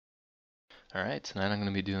Alright, tonight I'm going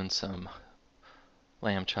to be doing some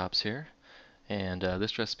lamb chops here, and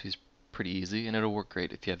this recipe is pretty easy and it'll work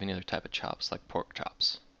great if you have any other type of chops like pork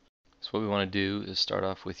chops. So what we want to do is start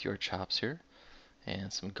off with your chops here,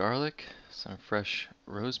 and some garlic, some fresh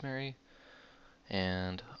rosemary,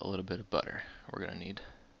 and a little bit of butter. We're going to need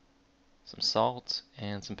some salt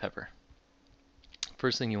and some pepper.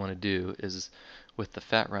 First thing you want to do is, with the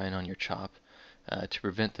fat rind on your chop, to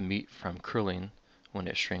prevent the meat from curling when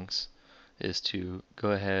it shrinks, is to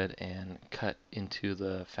go ahead and cut into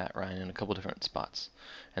the fat rind in a couple different spots,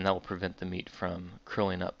 and that will prevent the meat from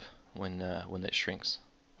curling up when it shrinks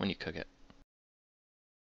when you cook it.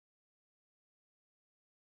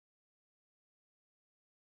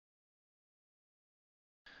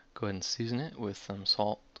 Go ahead and season it with some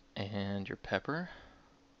salt and your pepper,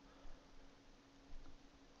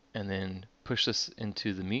 and then push this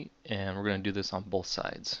into the meat, and we're going to do this on both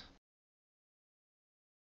sides.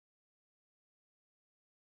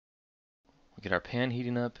 We get our pan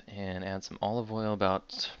heating up and add some olive oil,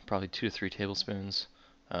 about probably 2 to 3 tablespoons,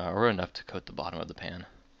 or enough to coat the bottom of the pan.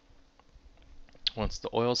 Once the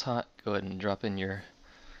oil's hot, go ahead and drop in your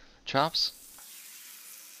chops.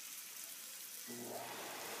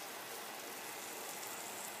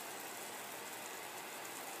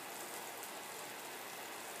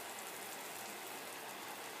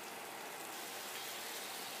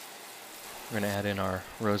 We're going to add in our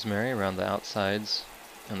rosemary around the outsides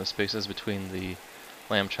and the spaces between the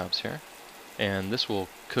lamb chops here. And this will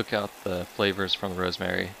cook out the flavors from the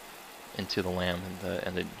rosemary into the lamb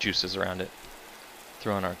and the juices around it.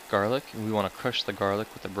 Throw in our garlic. We want to crush the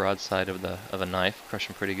garlic with the broad side of a knife, crush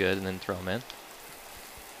them pretty good, and then throw them in.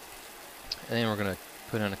 And then we're going to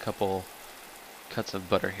put in a couple cuts of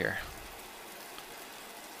butter here.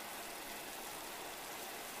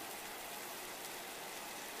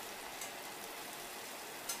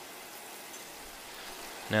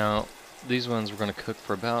 Now, these ones we're going to cook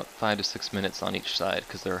for about 5 to 6 minutes on each side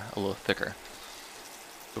because they're a little thicker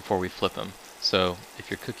before we flip them. So if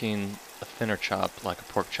you're cooking a thinner chop like a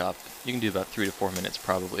pork chop, you can do about 3 to 4 minutes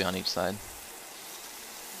probably on each side.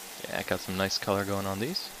 Yeah, I got some nice color going on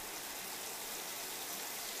these.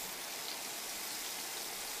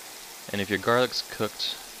 And if your garlic's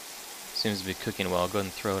cooked, seems to be cooking well, go ahead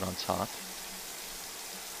and throw it on top.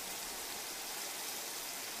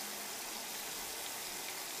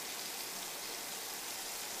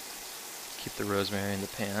 Keep the rosemary in the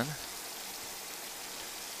pan.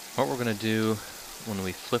 What we're going to do when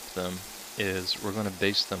we flip them is we're going to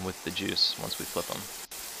baste them with the juice once we flip them.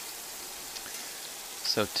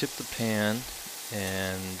 So tip the pan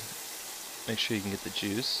and make sure you can get the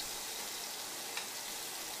juice.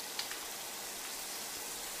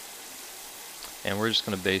 And we're just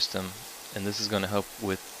going to baste them, and this is going to help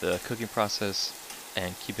with the cooking process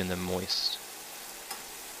and keeping them moist.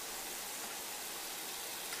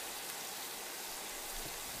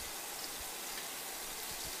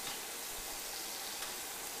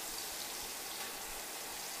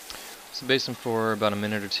 So baste them for about a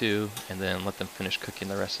minute or two, and then let them finish cooking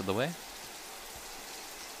the rest of the way.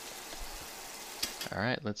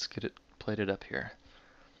 Alright, let's get it plated up here.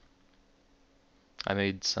 I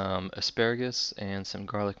made some asparagus and some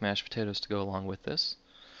garlic mashed potatoes to go along with this.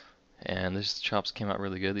 And these chops came out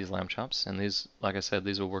really good, these lamb chops. And these, like I said,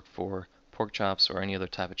 these will work for pork chops or any other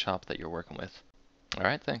type of chop that you're working with.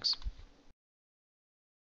 Alright, thanks.